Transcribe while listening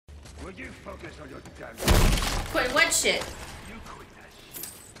Will you focus on your damn Quit what shit? You quit that shit.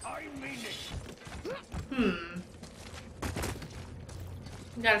 I mean it.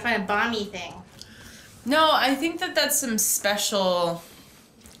 We gotta find a bomby thing. No, I think that that's some special...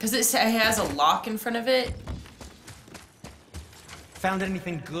 Because it has a lock in front of it. Found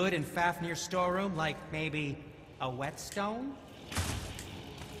anything good in Fafnir's storeroom? Like maybe a whetstone?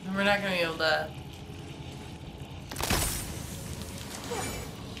 We're not gonna be able to...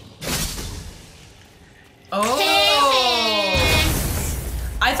 Oh!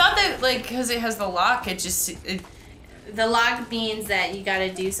 I thought that, like, because it has the lock, it just... The lock means that you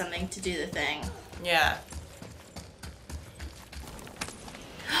gotta do something to do the thing. Yeah.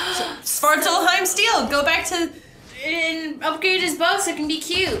 Svartalheim steel! Go back to... And upgrade his bow so it can be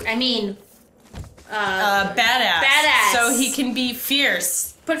cute. I mean... badass. Badass. So he can be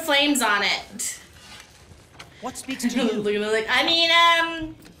fierce. Put flames on it. What speaks to you? Like, I mean,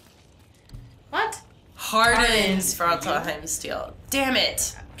 what? Hardened Svartalheim steel. Damn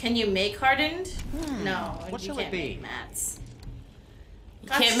it. Can you make hardened? No. What you shall can't it be? Make mats. You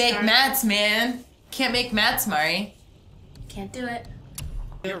can't make mats, man. Can't make mats, Mari. Can't do it.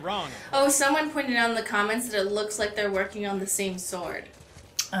 You're wrong. Oh, someone pointed out in the comments that it looks like they're working on the same sword.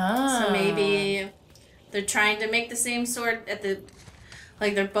 Oh. So maybe they're trying to make the same sword at the...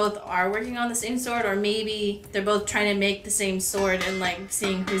 Like, they're both are working on the same sword, or maybe they're both trying to make the same sword and, like,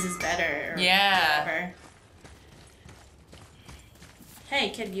 seeing whose is better. Or whatever. Hey,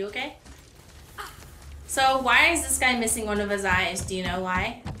 kid, you okay? So, why is this guy missing one of his eyes? Do you know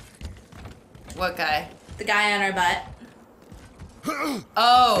why? What guy? The guy on our butt.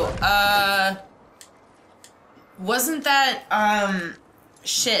 Oh, wasn't that,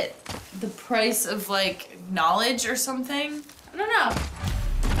 shit, the price of, like, knowledge or something? I don't know.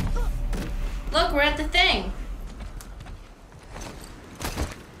 Look, we're at the thing.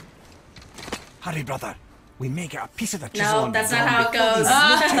 Hurry, brother. We may get a piece of the chisel. No, on that's the not how it ground goes.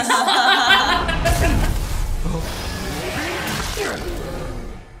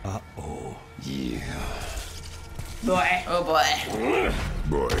 Uh-oh. Yeah. Boy. Oh boy.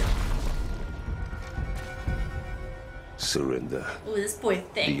 Boy. Surrender. Ooh, this boy The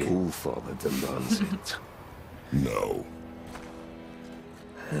thick. All-Father demands it. No.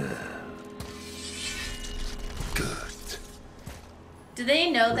 Good. Do they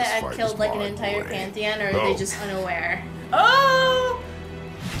know This that I've fight killed is like an my entire boy. pantheon, or are No. they just unaware? Oh!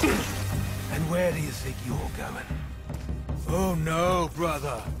 And where do you think you're going? Oh no,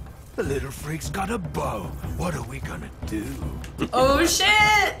 brother. The little freak's got a bow. What are we gonna do? Oh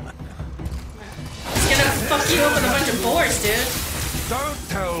shit! It's gonna fuck you up with a bunch of boars, dude. Don't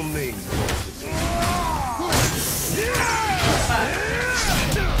tell me.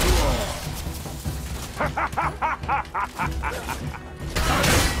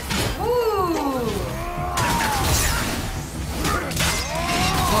 Ooh!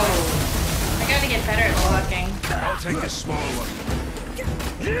 I gotta get better at blocking. I'll take the small one.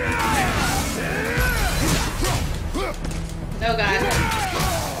 Oh god.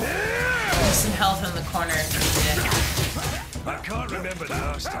 There's some health in the corner. I can't remember the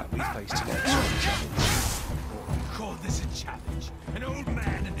last time we faced an actual challenge. Call this a challenge? An old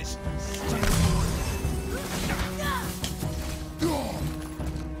man and this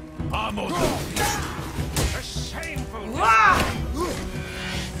I'm on the a shameful.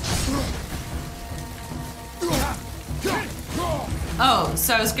 Oh,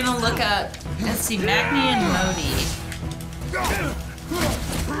 so I was gonna look up, let's see, Magni and Modi.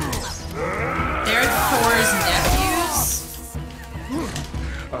 They're Thor's nephews?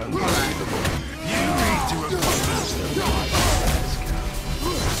 Unbelievable. You need to apologize.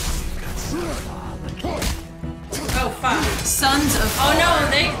 Oh fuck. Sons of Oh no,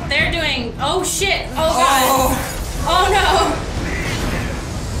 they're doing. Oh shit. Oh god. Oh no.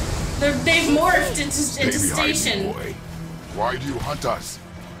 They've morphed into Stay behind me, station. boy. Why do you hunt us?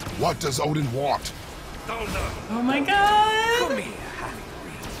 What does Odin want? Oh my god! Come here,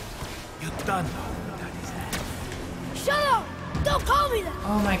 Valkyrie. You done know what that is at. Shut up! Don't call me that!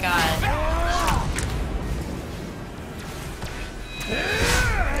 Oh my god.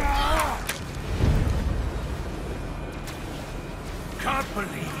 Can't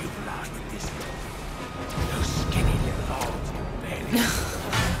believe you've lasted this long. Those skinny little arms you barely.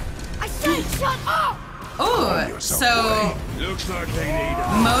 I said shut up! Oh, so Looks like they need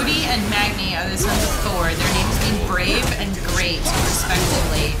a Modi and Magni are the sons of Thor. Their names mean brave and great,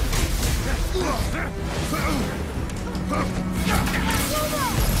 respectively.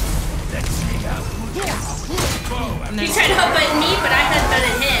 Let's see how good you are with the bow. He tried to help at me, but I had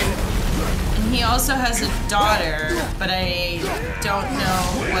better him. And he also has a daughter, but I don't know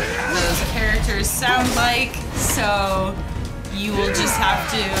what those characters sound like, so you will just have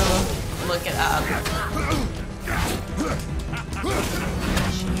to look it up.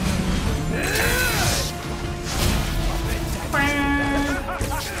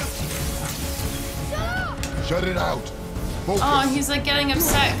 Shut it out. Focus. Oh, he's like getting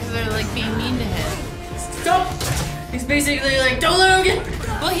upset because they're like being mean to him. Stop! He's basically like, don't let him get.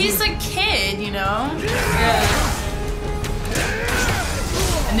 Well, he's a kid, you know? Yeah.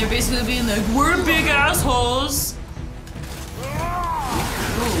 And they're basically being like, we're big assholes.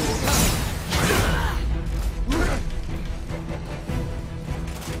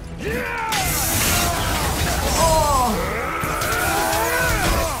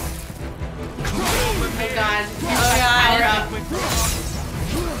 Power up.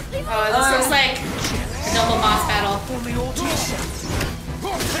 Oh, this looks like a double boss battle.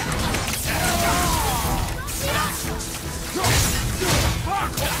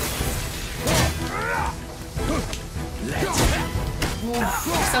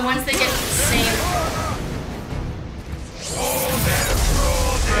 So once they get to the same...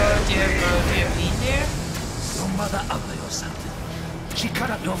 Bro, dear, mean dear. Your mother ugly or something. She cut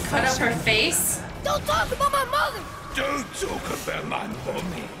up your face. Cut up her face? Don't talk about my mother! Don't talk about my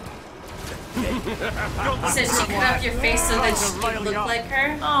mommy. He said she cut up your face so that she could look like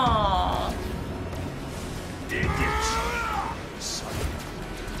her? Aww.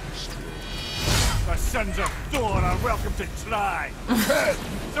 The sons of Thor are welcome to try.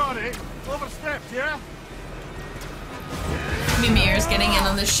 Sorry, overstepped, yeah? Mimir's getting in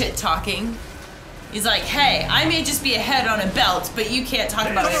on the shit talking. He's like, hey, I may just be a head on a belt, but you can't talk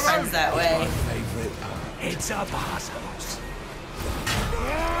about my friends that way. It's up assholes.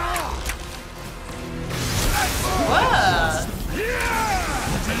 Whoa.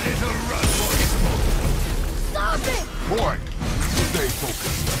 Stop it! Boy, stay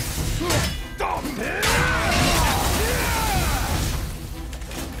focused. Stop it!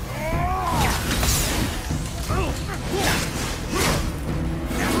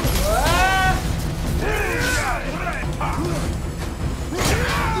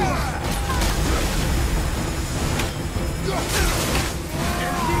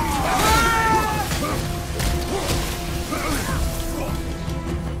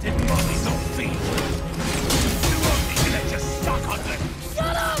 Didn't want me so feet. Let you suck on them.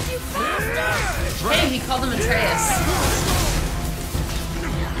 Shut up, you bastard! Hey, he called him Atreus.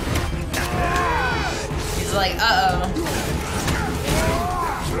 He's like, uh-oh.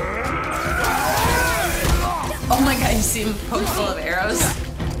 Oh my god, you see him poked full of arrows?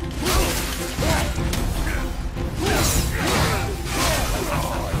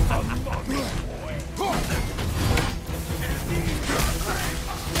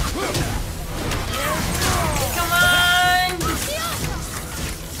 Come on!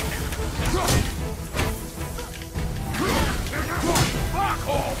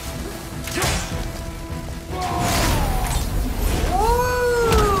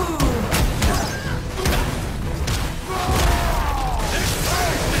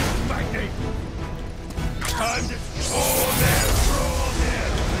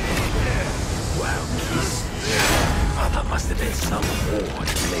 Mother must have been some whore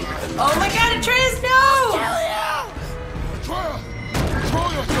to play with the Oh my god, Atreus, no! Try! Control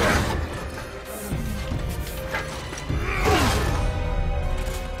yourself!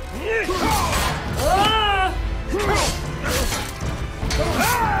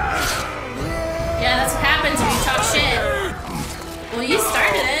 Yeah, that's what happens when you talk shit. Well, you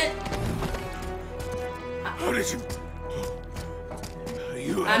started it. How did you...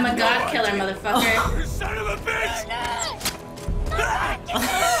 You I'm a had god no killer, idea. motherfucker. You son of a bitch!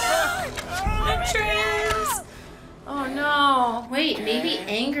 Atreus! Oh no. Wait, maybe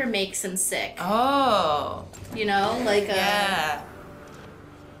anger makes him sick. Oh. You know, like Yeah.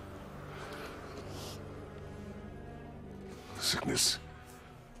 Sickness.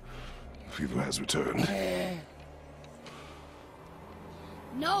 Fever has returned.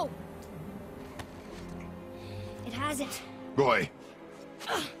 No! It hasn't. Boy,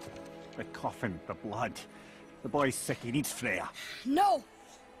 The coffin, the blood. The boy's sick, he needs Freya. No!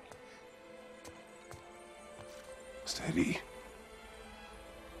 steady.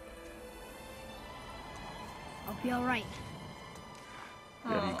 I'll be alright.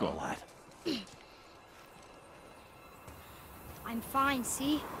 There you go, lad. I'm fine,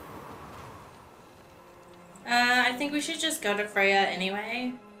 see? I think we should just go to Freya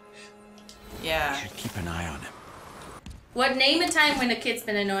anyway. Yeah. Should keep an eye on him. What name a time when a kid's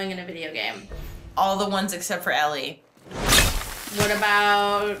been annoying in a video game? All the ones except for Ellie. What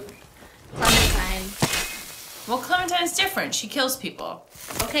about Clementine. Well, Clementine's different. She kills people.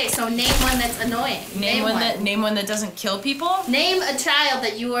 Okay, so name one that's annoying. Name one that doesn't kill people? Name a child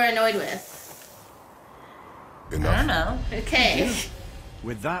that you were annoyed with. Enough. I don't know. Okay.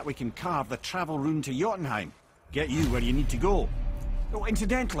 With that, we can carve the travel rune to Jotunheim. Get you where you need to go. Oh,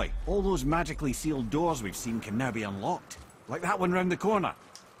 incidentally, all those magically sealed doors we've seen can now be unlocked. Like that one round the corner.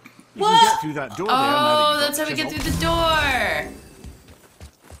 You can get through that door there. Oh, that's how we get through the door.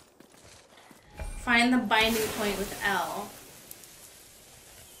 Find the binding point with L.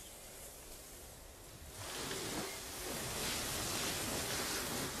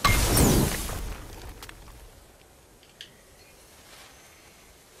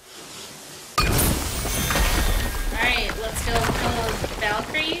 Alright, let's go kill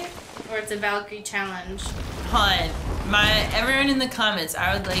Valkyrie, or it's a Valkyrie challenge. Hold on. Everyone in the comments,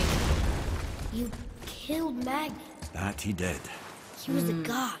 I would like... You killed Magni. That he did. He was a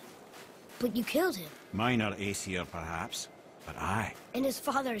god. But you killed him. Minor Aesir, perhaps, but I. And his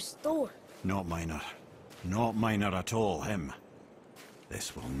father is Thor. Not minor. Not minor at all, him.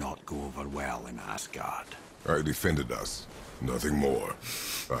 This will not go over well in Asgard. I defended us. Nothing more.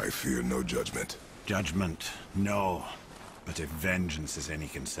 I fear no judgment. Judgment, no. But if vengeance is any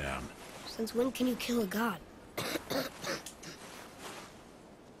concern. Since when can you kill a god?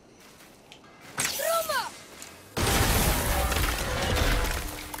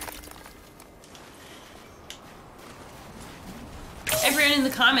 Everyone in the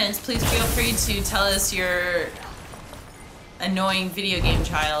comments, please feel free to tell us your annoying video game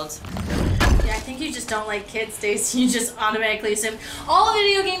child. Yeah, I think you just don't like kids, Stacey. You just automatically assume all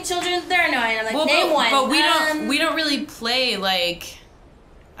video game children, they're annoying. I'm like, name one. But we don't really play, like,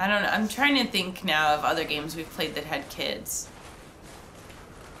 I don't know. I'm trying to think now of other games we've played that had kids.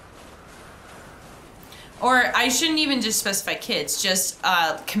 Or I shouldn't even just specify kids, just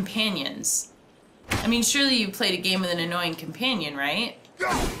companions. I mean, surely you played a game with an annoying companion, right?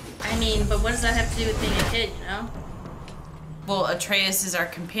 I mean, but what does that have to do with being a kid, you know? Well, Atreus is our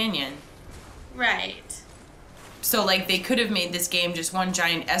companion. Right. So, like, they could have made this game just one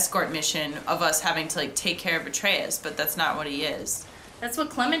giant escort mission of us having to, like, take care of Atreus, but that's not what he is. That's what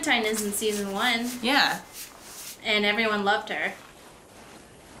Clementine is in season 1. Yeah. And everyone loved her.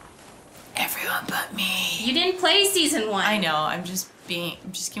 Everyone but me. You didn't play season 1. I know, I'm just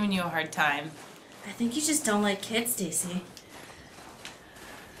giving you a hard time. I think you just don't like kids, Stacey.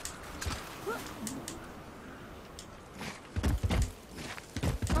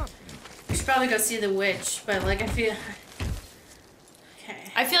 We should probably go see the witch, but like I feel...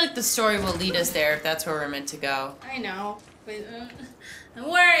 Okay. I feel like the story will lead us there if that's where we're meant to go. I know, but I'm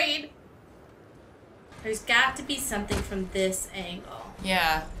worried. There's got to be something from this angle.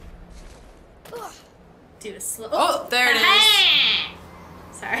 Yeah. Do a slow... Oh, there it is.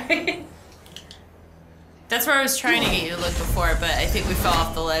 Sorry. That's where I was trying to get you to look before, but I think we fell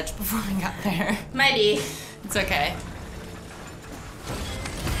off the ledge before we got there. Might be. It's okay.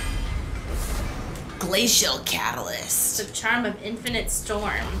 Glacial Catalyst. The charm of infinite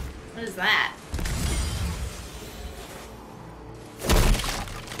storm. What is that?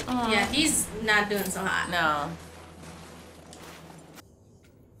 Yeah, he's not doing so hot. No.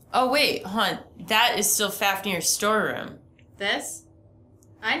 Oh, wait, hold on. That is still Fafnir's storeroom. This?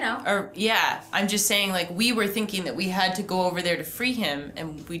 I know. Or, yeah, I'm just saying, like, we were thinking that we had to go over there to free him,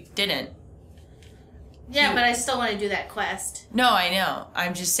 and we didn't. Yeah, but I still want to do that quest. No, I know.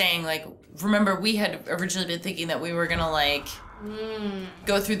 I'm just saying, like, remember, we had originally been thinking that we were gonna, like,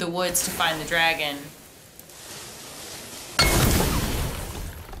 go through the woods to find the dragon.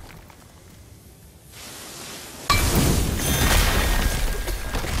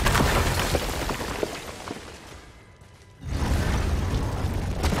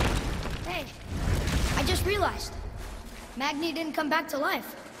 Hey, I just realized. Magni didn't come back to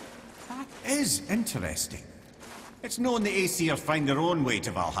life. That is interesting. It's known the Aesir find their own way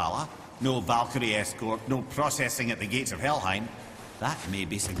to Valhalla. No Valkyrie escort, no processing at the gates of Helheim. That may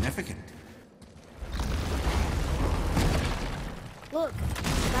be significant. Look,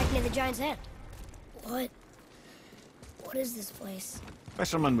 back near the giant's head. What is this place?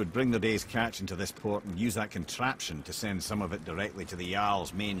 Fishermen would bring their day's catch into this port and use that contraption to send some of it directly to the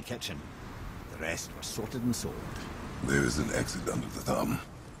Jarl's main kitchen. The rest was sorted and sold. There is an exit under the thumb.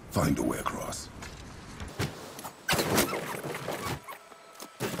 Find a way across.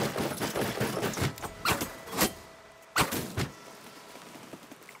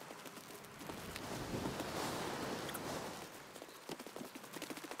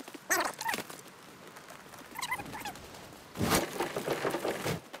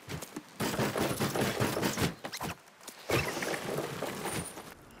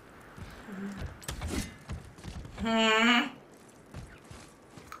 There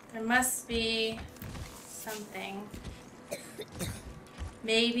must be something.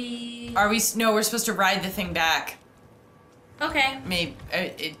 Maybe... Are we... No, we're supposed to ride the thing back. Okay. Maybe...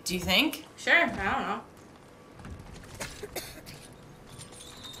 do you think? Sure, I don't know.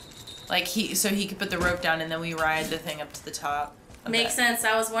 Like, so he could put the rope down and then we ride the thing up to the top. Makes sense.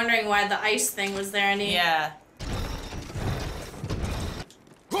 I was wondering why the ice thing was there. Yeah.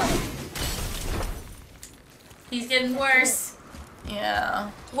 He's getting worse.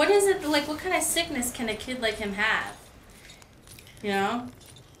 Yeah. What is it, like, what kind of sickness can a kid like him have? You know?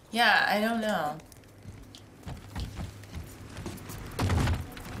 Yeah, I don't know.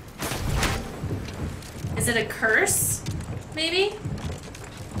 Is it a curse? Maybe?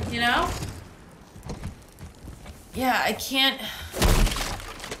 You know? Yeah, I can't...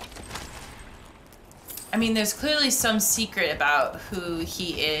 I mean, there's clearly some secret about who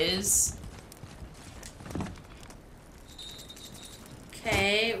he is.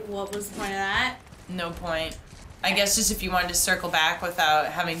 Okay, what was the point of that? No point. I guess just if you wanted to circle back without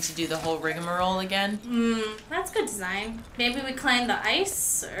having to do the whole rigmarole again. That's good design. Maybe we climb the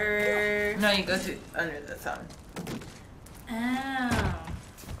ice, or... No, you go through under the thumb. Oh.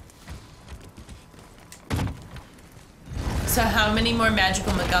 So how many more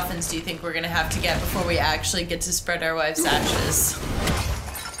magical MacGuffins do you think we're gonna have to get before we actually get to spread our wives' ashes?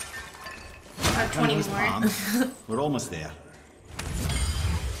 20 more. We're almost there.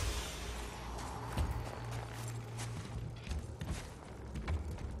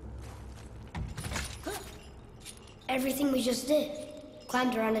 Everything we just did.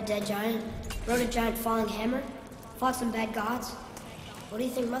 Climbed around a dead giant, rode a giant falling hammer, fought some bad gods. What do you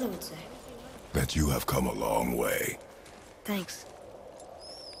think Mother would say? Bet you have come a long way. Thanks.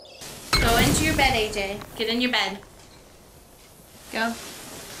 Go into your bed, AJ. Get in your bed. Go.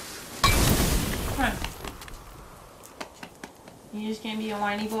 Come on. You just gonna be a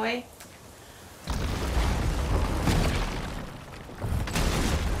whiny boy?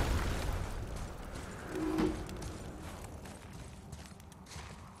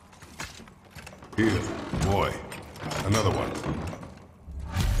 Here, boy. Another one.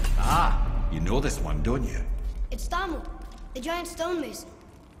 Ah, you know this one, don't you? It's Thamu, the giant stonemason.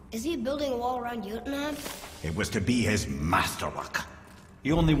 Is he building a wall around Jotunheim? It was to be his masterwork.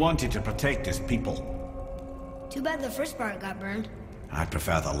 He only wanted to protect his people. Too bad the first part got burned. I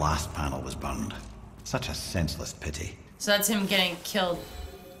prefer the last panel was burned. Such a senseless pity. So that's him getting killed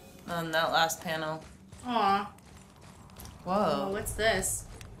on that last panel. Aw. Whoa. Oh, what's this?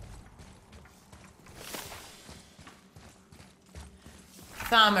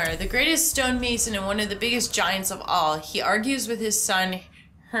 Thamur, the greatest stonemason and one of the biggest giants of all. He argues with his son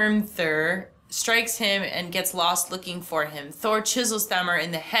Hermthur, strikes him, and gets lost looking for him. Thor chisels Thamur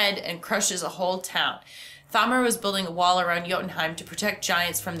in the head and crushes a whole town. Thamur was building a wall around Jotunheim to protect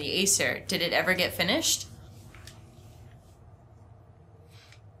giants from the Aesir. Did it ever get finished?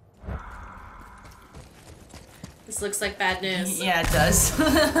 This looks like bad news. Yeah, it does.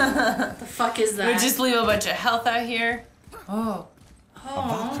 What the fuck is that? We just leave a bunch of health out here. Oh. A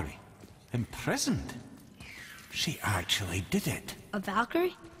Valkyrie? Imprisoned? She actually did it. A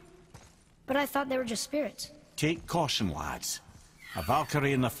Valkyrie? But I thought they were just spirits. Take caution, lads. A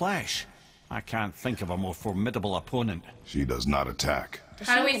Valkyrie in the flesh. I can't think of a more formidable opponent. She does not attack.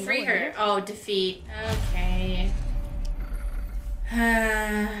 How do we free her? Oh, defeat. Okay.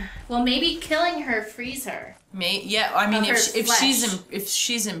 Well, maybe killing her frees her. Yeah, I mean, Of if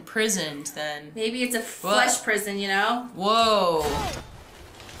she's imprisoned, then maybe it's a flesh prison, you know? Whoa.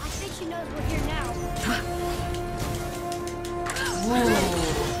 I think she knows we're here now.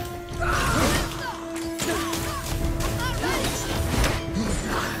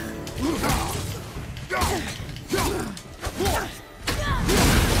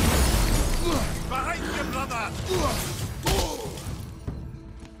 Behind you, brother!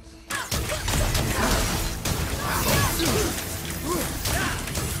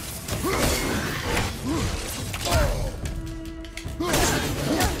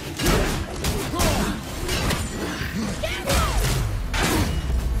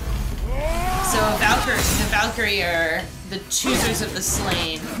 The Valkyrie are the choosers of the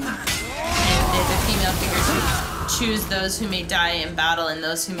slain, and they're the female figures who choose those who may die in battle and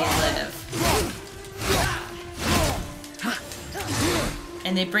those who may live.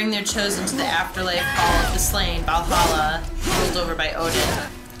 And they bring their chosen to the afterlife hall of the slain, Valhalla, ruled over by Odin.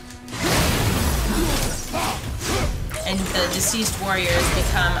 And the deceased warriors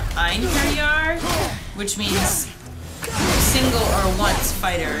become Einherjar, which means single or once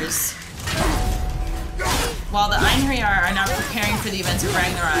fighters. While the Einherjar are not preparing for the events of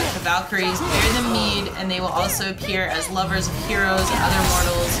Ragnarok, the Valkyries bear them mead, and they will also appear as lovers of heroes and other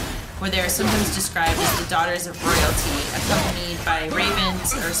mortals, where they are sometimes described as the daughters of royalty, accompanied by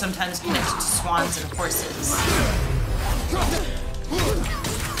ravens, or sometimes connected to swans and horses.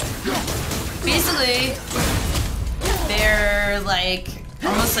 Basically, they're like,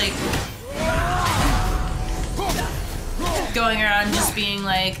 almost like going around just being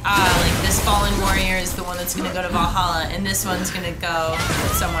like, like this fallen warrior is the one that's gonna go to Valhalla, and this one's gonna go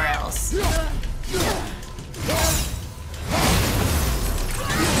somewhere else.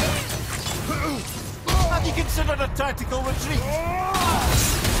 Have you considered a tactical retreat?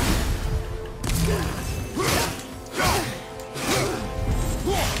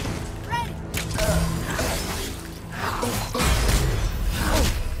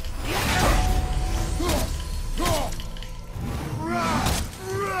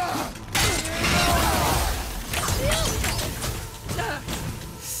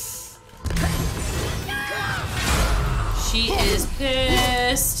 She is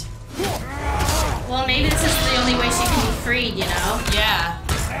pissed. Well, maybe this is the only way she can be freed, you know? Yeah.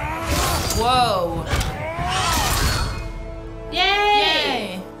 Whoa. Yay!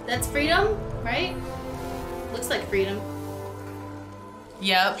 Yay! That's freedom, right? Looks like freedom.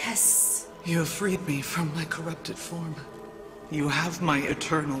 Yep. Yes. You have freed me from my corrupted form. You have my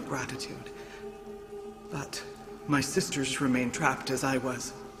eternal gratitude. But my sisters remain trapped as I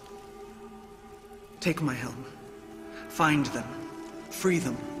was. Take my helm. Find them. Free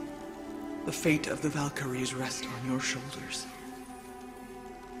them. The fate of the Valkyries rests on your shoulders.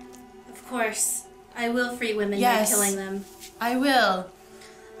 Of course. I will free women Yes. by killing them. I will.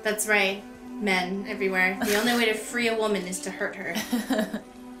 That's right. Men everywhere. The only way to free a woman is to hurt her.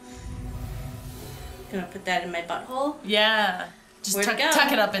 Gonna put that in my butthole. Yeah. Just Where'd it go?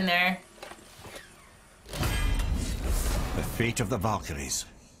 tuck it up in there. The fate of the Valkyries.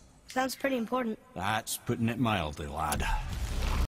 Sounds pretty important. That's putting it mildly, lad.